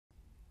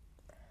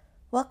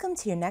Welcome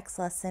to your next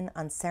lesson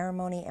on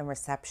ceremony and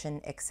reception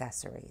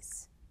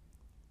accessories.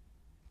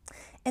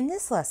 In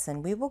this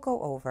lesson, we will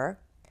go over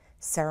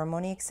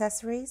ceremony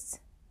accessories,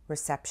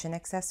 reception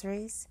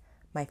accessories,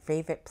 my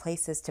favorite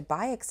places to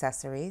buy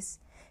accessories,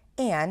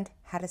 and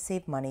how to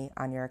save money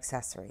on your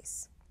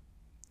accessories.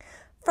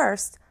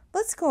 First,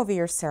 let's go over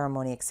your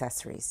ceremony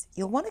accessories.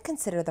 You'll want to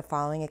consider the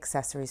following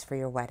accessories for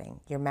your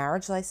wedding: your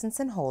marriage license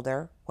and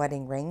holder,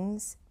 wedding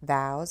rings,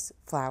 vows,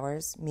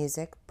 flowers,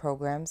 music,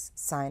 programs,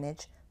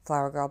 signage,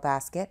 flower girl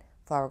basket,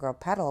 flower girl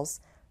petals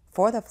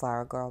for the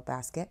flower girl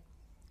basket,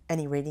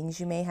 any readings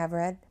you may have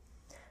read,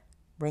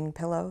 ring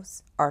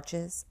pillows,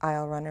 arches,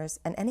 aisle runners,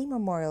 and any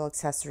memorial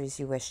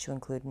accessories you wish to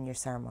include in your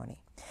ceremony.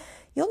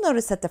 You'll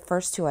notice that the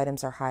first two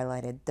items are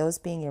highlighted, those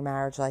being your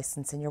marriage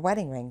license and your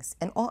wedding rings.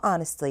 In all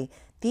honesty,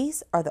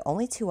 these are the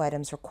only two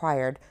items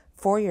required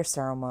for your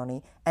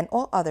ceremony, and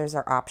all others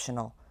are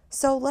optional.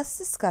 So let's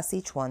discuss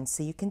each one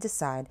so you can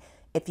decide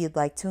if you'd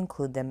like to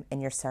include them in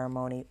your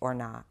ceremony or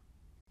not.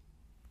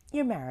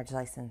 Your marriage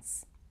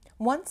license.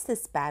 Once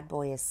this bad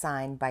boy is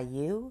signed by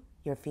you,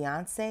 your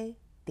fiance,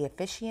 the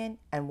officiant,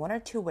 and one or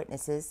two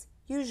witnesses,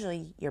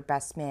 usually your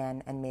best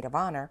man and maid of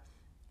honor,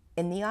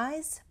 in the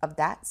eyes of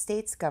that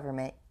state's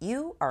government,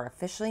 you are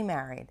officially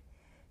married.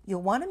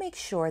 You'll want to make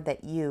sure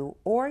that you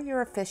or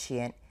your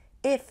officiant,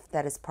 if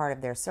that is part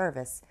of their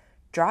service,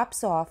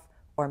 drops off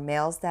or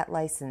mails that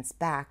license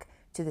back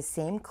to the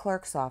same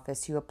clerk's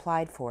office you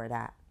applied for it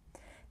at.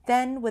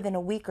 Then, within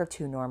a week or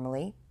two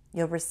normally,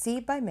 you'll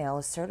receive by mail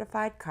a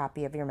certified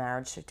copy of your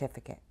marriage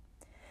certificate.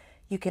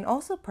 You can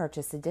also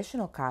purchase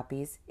additional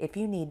copies if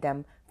you need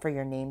them for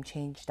your name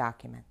change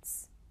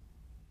documents.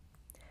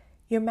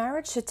 Your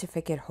marriage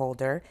certificate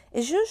holder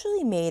is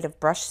usually made of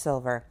brushed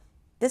silver.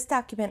 This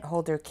document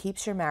holder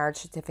keeps your marriage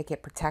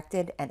certificate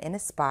protected and in a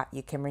spot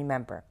you can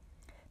remember.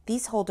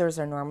 These holders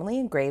are normally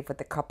engraved with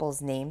the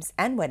couple's names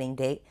and wedding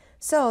date,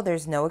 so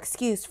there's no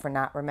excuse for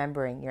not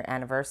remembering your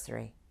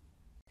anniversary.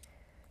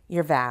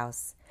 Your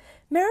vows.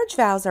 Marriage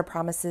vows are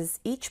promises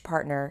each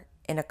partner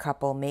in a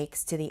couple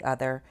makes to the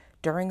other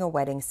during a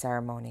wedding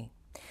ceremony.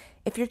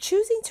 If you're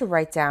choosing to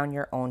write down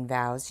your own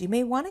vows, you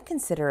may want to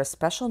consider a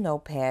special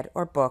notepad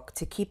or book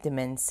to keep them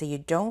in so you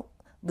don't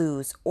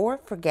lose or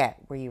forget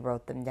where you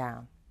wrote them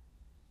down.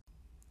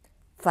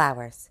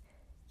 Flowers.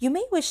 You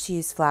may wish to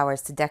use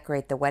flowers to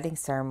decorate the wedding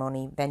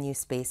ceremony venue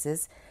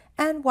spaces,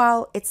 and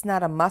while it's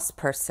not a must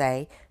per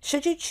se,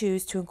 should you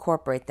choose to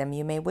incorporate them,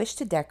 you may wish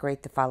to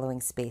decorate the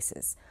following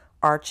spaces: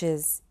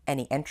 arches,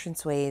 any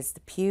entranceways, the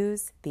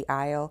pews, the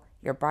aisle,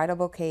 your bridal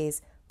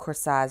bouquets,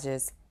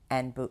 corsages,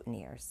 and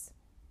boutonnieres.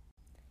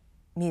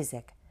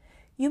 Music.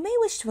 You may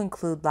wish to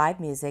include live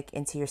music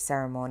into your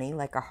ceremony,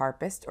 like a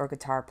harpist or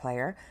guitar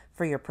player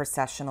for your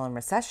processional and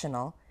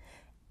recessional.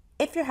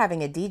 If you're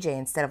having a DJ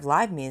instead of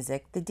live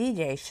music, the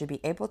DJ should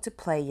be able to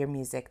play your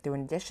music through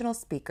an additional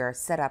speaker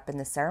set up in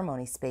the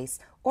ceremony space,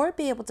 or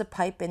be able to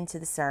pipe into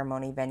the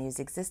ceremony venue's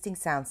existing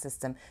sound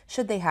system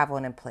should they have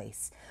one in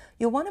place.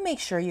 You'll want to make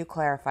sure you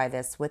clarify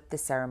this with the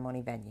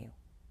ceremony venue.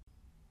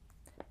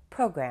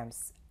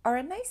 Programs are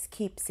a nice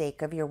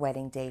keepsake of your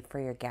wedding day for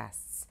your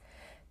guests.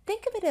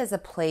 Think of it as a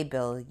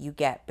playbill you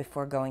get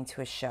before going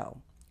to a show.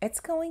 It's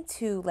going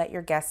to let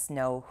your guests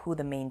know who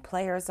the main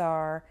players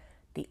are,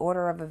 the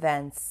order of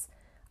events,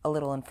 a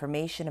little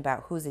information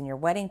about who's in your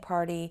wedding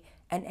party,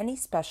 and any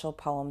special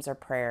poems or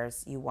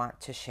prayers you want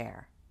to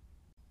share.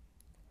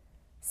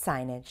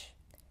 Signage.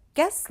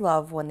 Guests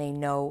love when they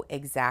know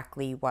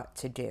exactly what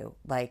to do,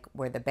 like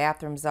where the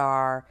bathrooms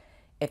are,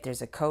 if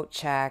there's a coat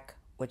check,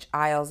 which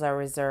aisles are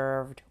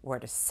reserved, where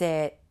to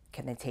sit,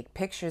 can they take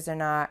pictures or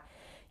not.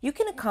 You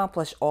can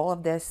accomplish all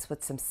of this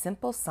with some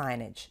simple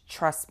signage.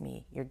 Trust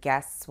me, your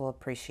guests will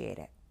appreciate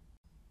it.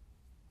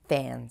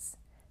 Fans.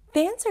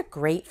 Fans are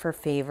great for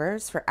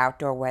favors for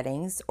outdoor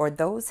weddings or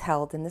those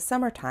held in the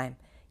summertime.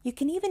 You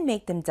can even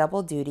make them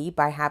double duty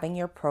by having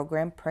your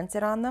program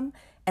printed on them,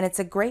 and it's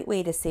a great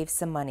way to save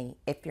some money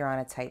if you're on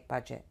a tight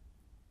budget.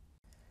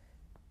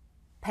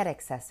 Pet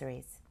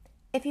accessories.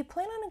 If you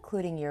plan on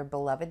including your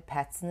beloved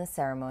pets in the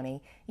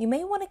ceremony, you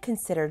may want to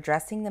consider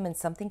dressing them in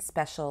something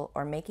special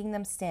or making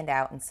them stand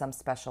out in some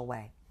special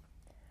way.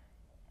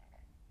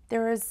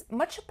 There is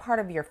much a part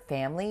of your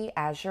family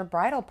as your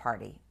bridal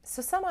party,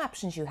 so some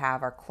options you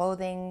have are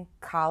clothing,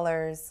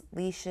 collars,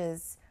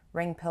 leashes,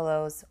 ring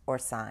pillows, or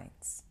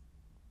signs.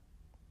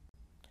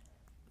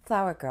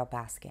 Flower girl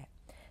basket.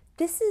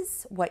 This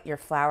is what your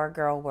flower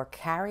girl will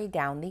carry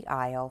down the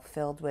aisle,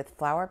 filled with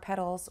flower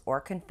petals or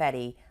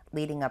confetti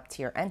leading up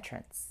to your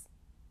entrance.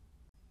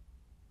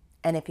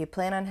 And if you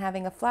plan on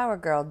having a flower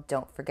girl,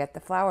 don't forget the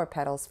flower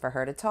petals for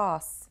her to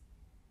toss.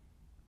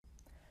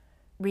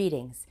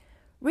 Readings.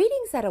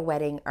 Readings at a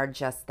wedding are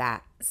just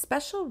that,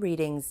 special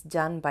readings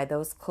done by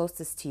those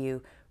closest to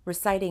you,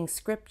 reciting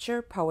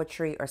scripture,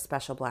 poetry, or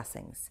special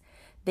blessings.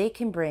 They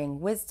can bring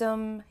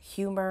wisdom,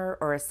 humor,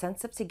 or a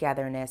sense of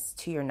togetherness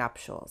to your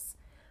nuptials.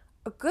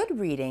 A good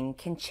reading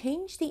can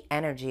change the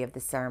energy of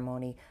the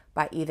ceremony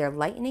by either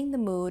lightening the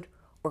mood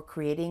or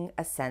creating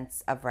a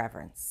sense of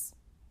reverence.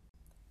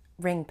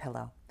 Ring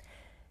pillow.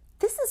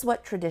 This is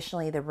what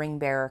traditionally the ring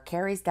bearer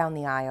carries down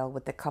the aisle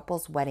with the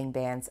couple's wedding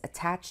bands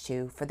attached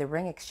to for the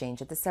ring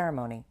exchange at the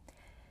ceremony.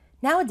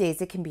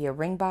 Nowadays, it can be a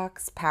ring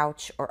box,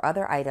 pouch, or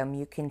other item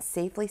you can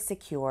safely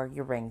secure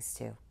your rings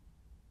to.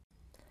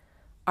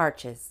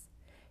 Arches.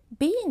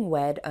 Being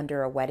wed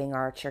under a wedding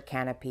arch or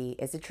canopy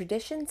is a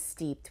tradition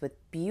steeped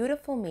with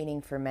beautiful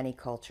meaning for many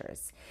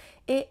cultures.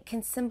 It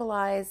can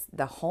symbolize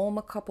the home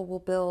a couple will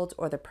build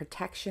or the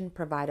protection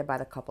provided by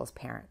the couple's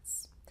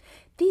parents.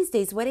 These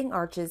days, wedding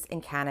arches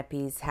and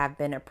canopies have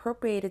been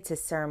appropriated to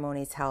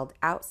ceremonies held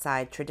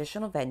outside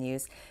traditional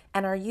venues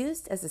and are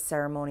used as a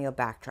ceremonial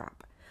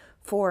backdrop.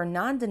 For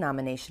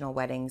non-denominational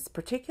weddings,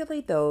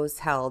 particularly those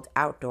held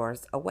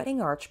outdoors, a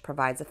wedding arch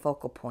provides a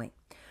focal point.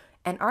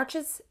 And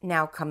arches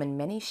now come in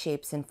many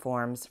shapes and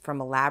forms,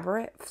 from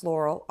elaborate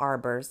floral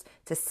arbors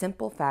to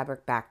simple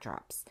fabric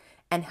backdrops,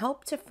 and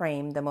help to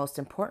frame the most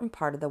important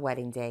part of the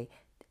wedding day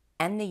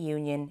and the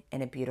union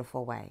in a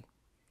beautiful way.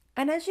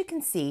 And as you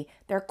can see,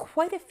 there are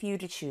quite a few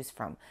to choose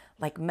from,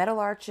 like metal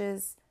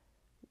arches,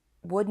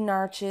 wooden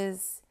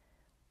arches,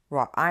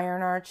 wrought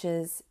iron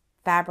arches,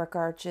 fabric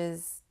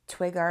arches,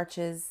 twig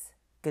arches,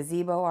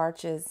 gazebo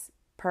arches,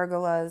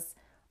 pergolas,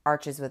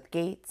 arches with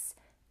gates,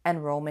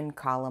 and Roman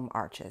column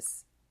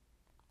arches.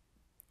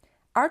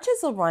 Arches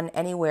will run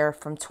anywhere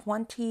from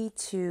 $20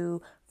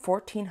 to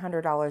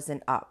 $1,400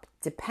 and up,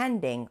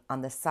 depending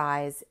on the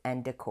size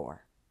and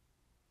decor.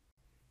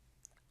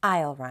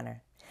 Aisle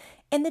runner.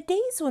 In the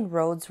days when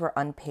roads were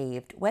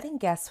unpaved, wedding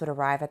guests would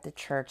arrive at the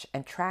church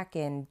and track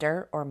in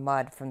dirt or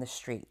mud from the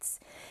streets.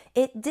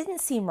 It didn't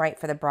seem right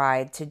for the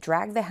bride to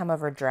drag the hem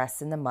of her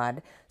dress in the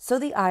mud, so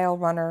the aisle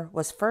runner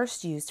was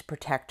first used to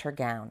protect her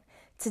gown.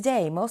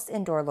 Today, most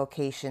indoor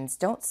locations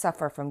don't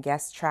suffer from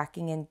guests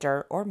tracking in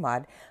dirt or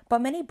mud, but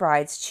many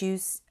brides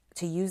choose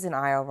to use an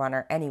aisle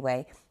runner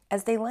anyway,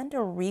 as they lend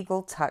a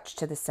regal touch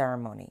to the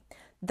ceremony,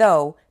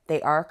 though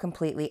they are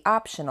completely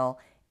optional,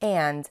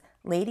 and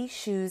ladies'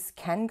 shoes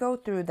can go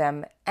through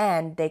them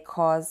and they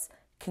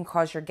can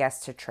cause your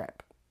guests to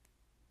trip.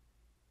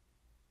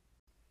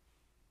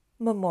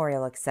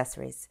 Memorial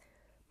accessories.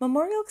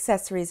 Memorial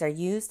accessories are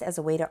used as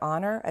a way to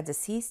honor a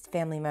deceased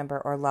family member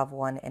or loved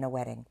one in a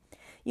wedding.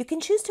 You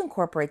can choose to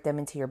incorporate them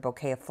into your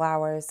bouquet of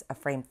flowers, a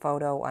framed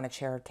photo on a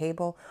chair or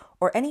table,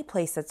 or any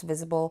place that's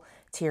visible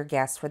to your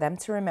guests for them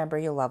to remember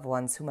your loved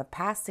ones whom have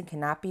passed and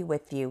cannot be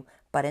with you,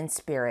 but in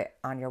spirit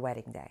on your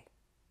wedding day.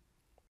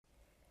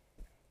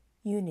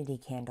 Unity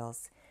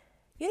candles.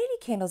 Unity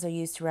candles are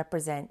used to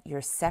represent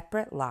your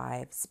separate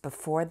lives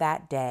before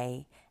that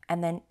day,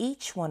 and then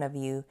each one of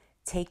you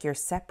take your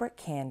separate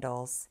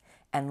candles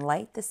and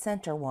light the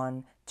center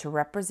one to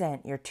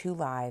represent your two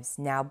lives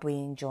now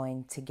being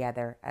joined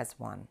together as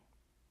one.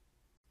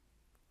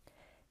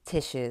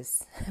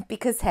 Tissues,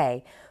 because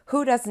hey,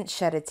 who doesn't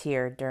shed a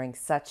tear during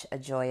such a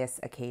joyous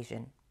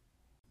occasion?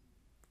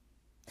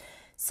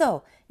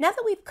 So, now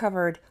that we've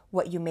covered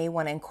what you may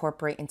want to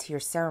incorporate into your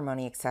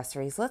ceremony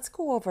accessories, let's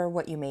go over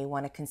what you may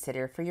want to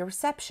consider for your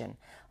reception,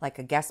 like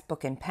a guest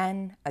book and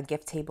pen, a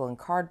gift table and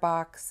card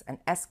box, an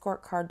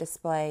escort card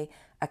display,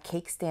 a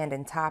cake stand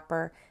and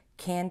topper,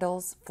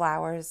 candles,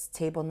 flowers,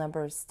 table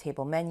numbers,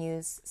 table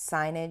menus,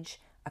 signage,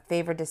 a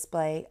favor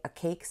display, a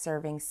cake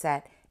serving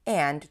set,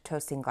 and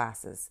toasting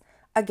glasses.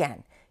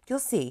 Again, you'll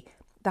see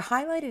the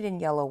highlighted in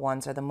yellow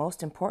ones are the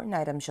most important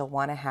items you'll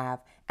want to have,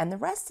 and the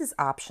rest is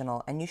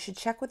optional, and you should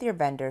check with your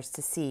vendors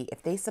to see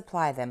if they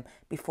supply them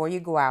before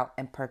you go out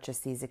and purchase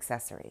these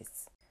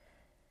accessories.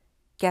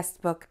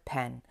 Guest book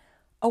pen.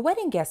 A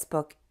wedding guest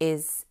book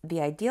is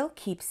the ideal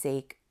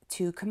keepsake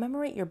to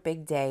commemorate your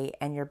big day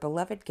and your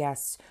beloved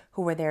guests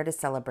who were there to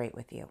celebrate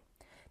with you.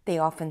 They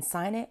often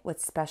sign it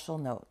with special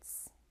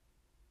notes.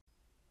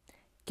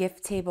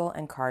 Gift table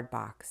and card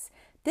box.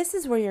 This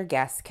is where your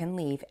guests can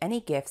leave any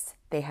gifts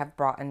they have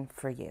brought in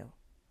for you.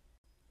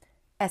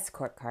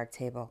 Escort card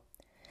table.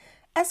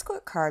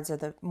 Escort cards are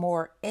the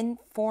more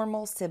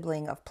informal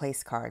sibling of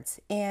place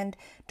cards and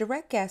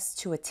direct guests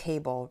to a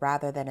table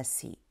rather than a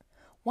seat.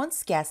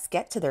 Once guests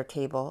get to their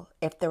table,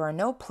 if there are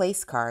no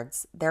place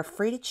cards, they're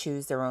free to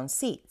choose their own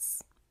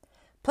seats.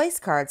 Place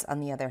cards, on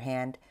the other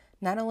hand,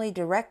 not only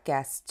direct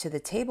guests to the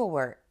table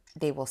where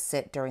they will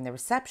sit during the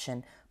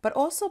reception, but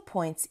also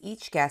points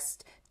each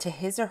guest to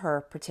his or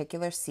her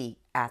particular seat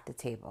at the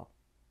table.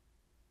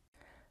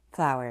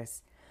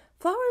 Flowers.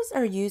 Flowers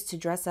are used to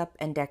dress up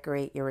and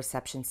decorate your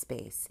reception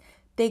space.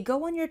 They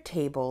go on your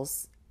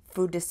tables,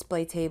 food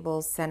display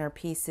tables,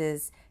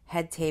 centerpieces,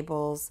 head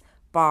tables,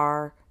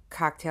 bar,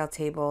 cocktail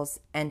tables,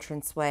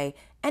 entranceway,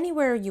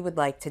 anywhere you would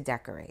like to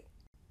decorate.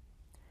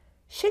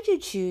 Should you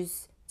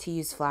choose to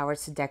use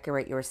flowers to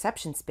decorate your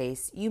reception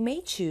space, you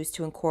may choose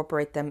to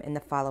incorporate them in the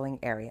following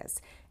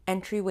areas: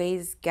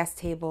 entryways, guest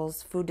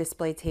tables, food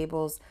display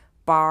tables,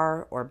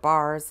 bar or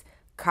bars,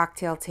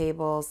 cocktail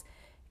tables,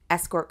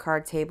 escort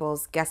card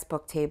tables, guest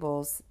book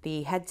tables,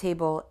 the head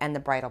table, and the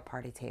bridal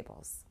party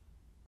tables.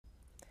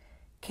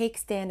 Cake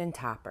stand and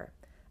topper.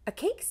 A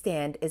cake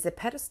stand is a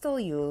pedestal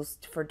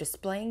used for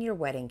displaying your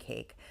wedding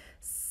cake,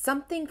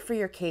 something for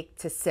your cake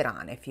to sit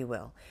on, if you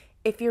will.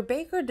 If your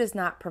baker does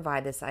not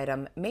provide this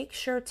item, make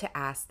sure to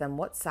ask them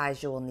what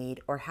size you will need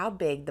or how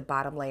big the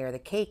bottom layer of the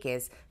cake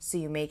is so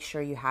you make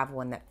sure you have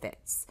one that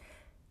fits.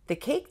 The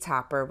cake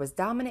topper was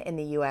dominant in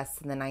the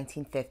US in the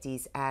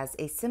 1950s as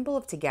a symbol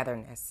of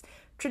togetherness.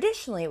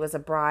 Traditionally, it was a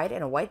bride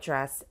in a white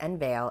dress and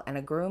veil and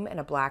a groom in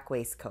a black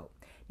waistcoat.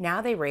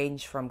 Now they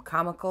range from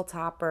comical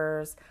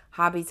toppers,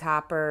 hobby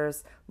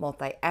toppers,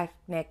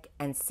 multi-ethnic,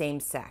 and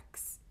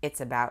same-sex.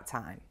 It's about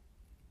time.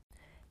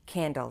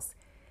 Candles.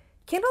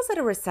 Candles at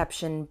a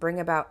reception bring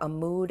about a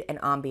mood and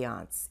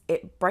ambiance.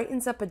 It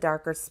brightens up a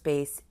darker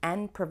space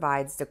and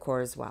provides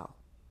decor as well.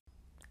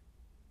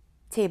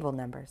 Table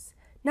numbers.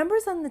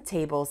 Numbers on the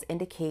tables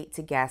indicate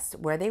to guests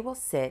where they will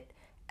sit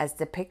as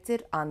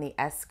depicted on the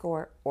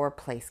escort or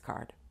place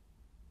card.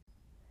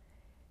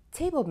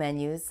 Table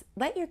menus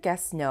let your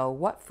guests know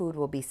what food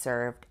will be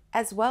served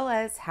as well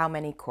as how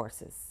many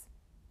courses.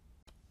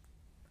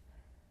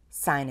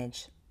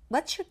 Signage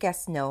lets your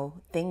guests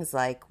know things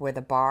like where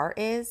the bar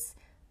is,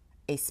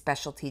 a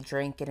specialty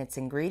drink and its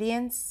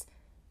ingredients,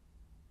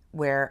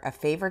 where a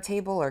favor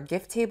table or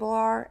gift table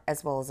are,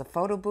 as well as a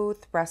photo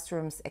booth,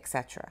 restrooms,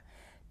 etc.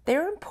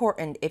 They're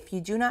important if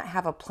you do not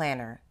have a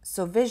planner,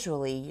 so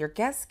visually your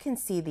guests can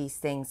see these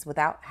things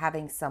without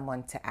having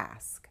someone to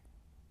ask.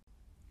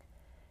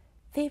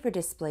 Favor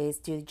displays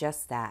do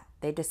just that.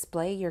 They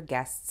display your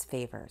guests'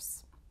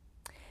 favors.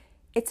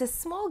 It's a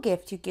small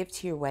gift you give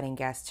to your wedding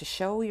guests to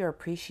show your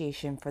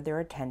appreciation for their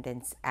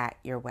attendance at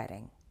your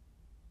wedding.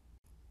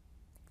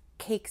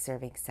 Cake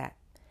serving set.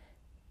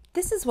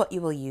 This is what you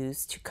will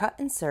use to cut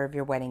and serve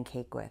your wedding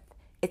cake with.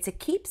 It's a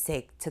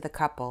keepsake to the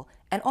couple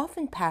and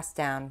often passed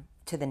down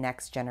to the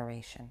next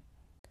generation.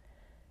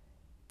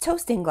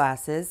 Toasting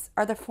glasses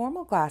are the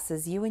formal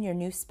glasses you and your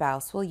new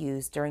spouse will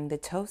use during the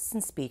toasts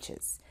and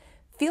speeches.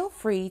 Feel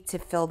free to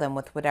fill them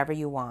with whatever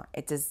you want.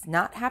 It does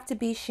not have to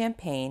be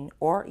champagne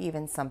or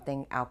even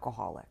something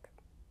alcoholic.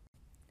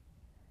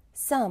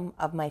 Some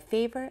of my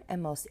favorite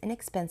and most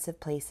inexpensive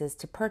places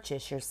to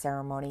purchase your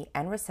ceremony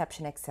and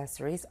reception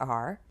accessories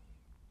are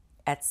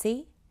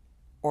Etsy,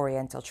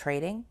 Oriental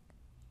Trading,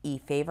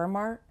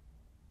 eFavorMart,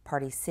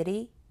 Party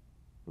City,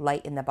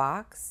 Light in the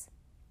Box,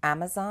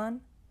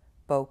 Amazon,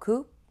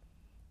 Bocoup,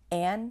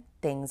 and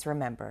Things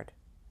Remembered.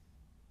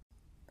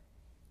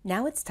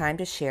 Now it's time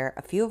to share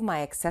a few of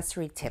my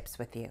accessory tips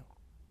with you.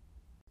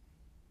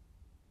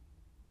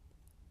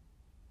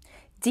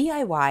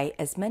 DIY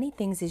as many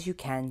things as you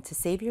can to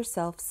save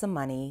yourself some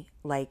money,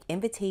 like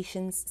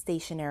invitations,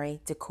 stationery,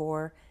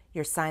 decor,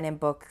 your sign-in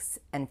books,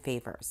 and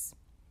favors.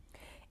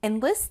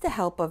 Enlist the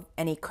help of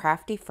any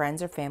crafty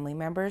friends or family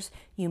members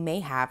you may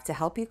have to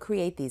help you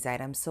create these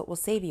items so it will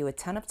save you a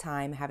ton of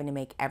time having to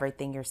make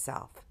everything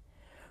yourself.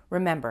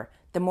 Remember,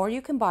 the more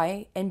you can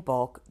buy in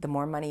bulk, the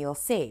more money you'll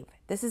save.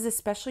 This is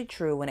especially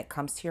true when it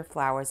comes to your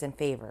flowers and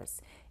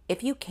favors.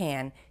 If you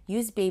can,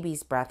 use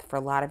baby's breath for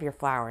a lot of your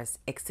flowers.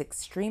 It's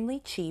extremely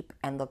cheap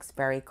and looks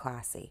very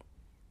classy.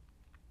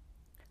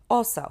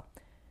 Also,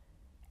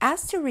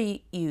 ask to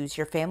reuse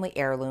your family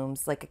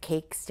heirlooms like a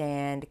cake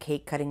stand,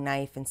 cake cutting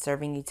knife, and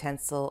serving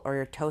utensil, or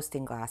your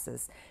toasting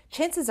glasses.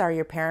 Chances are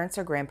your parents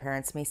or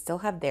grandparents may still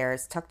have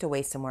theirs tucked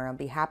away somewhere and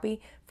be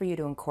happy for you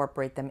to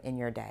incorporate them in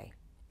your day.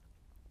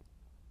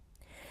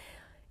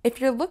 If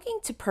you're looking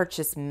to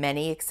purchase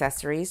many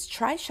accessories,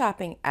 try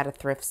shopping at a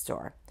thrift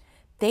store.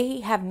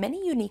 They have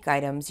many unique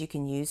items you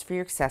can use for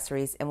your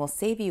accessories and will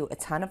save you a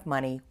ton of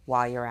money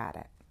while you're at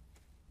it.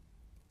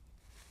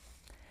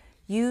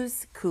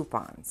 Use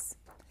coupons.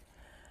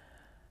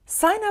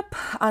 Sign up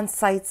on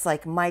sites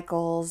like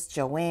Michael's,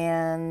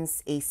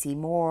 Joann's, AC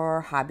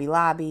Moore, Hobby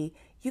Lobby.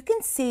 You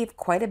can save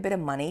quite a bit of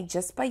money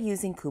just by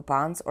using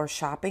coupons or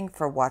shopping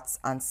for what's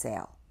on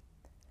sale.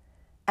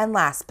 And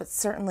last but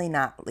certainly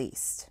not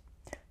least,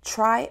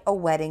 try a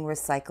wedding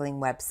recycling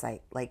website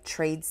like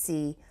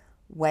Tradesy,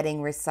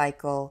 Wedding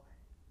Recycle,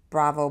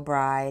 Bravo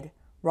Bride,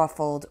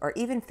 Ruffled, or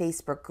even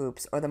Facebook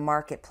groups or the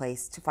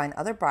marketplace to find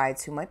other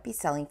brides who might be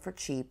selling for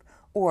cheap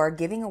or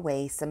giving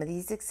away some of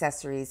these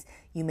accessories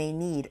you may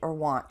need or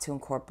want to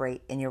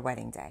incorporate in your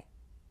wedding day.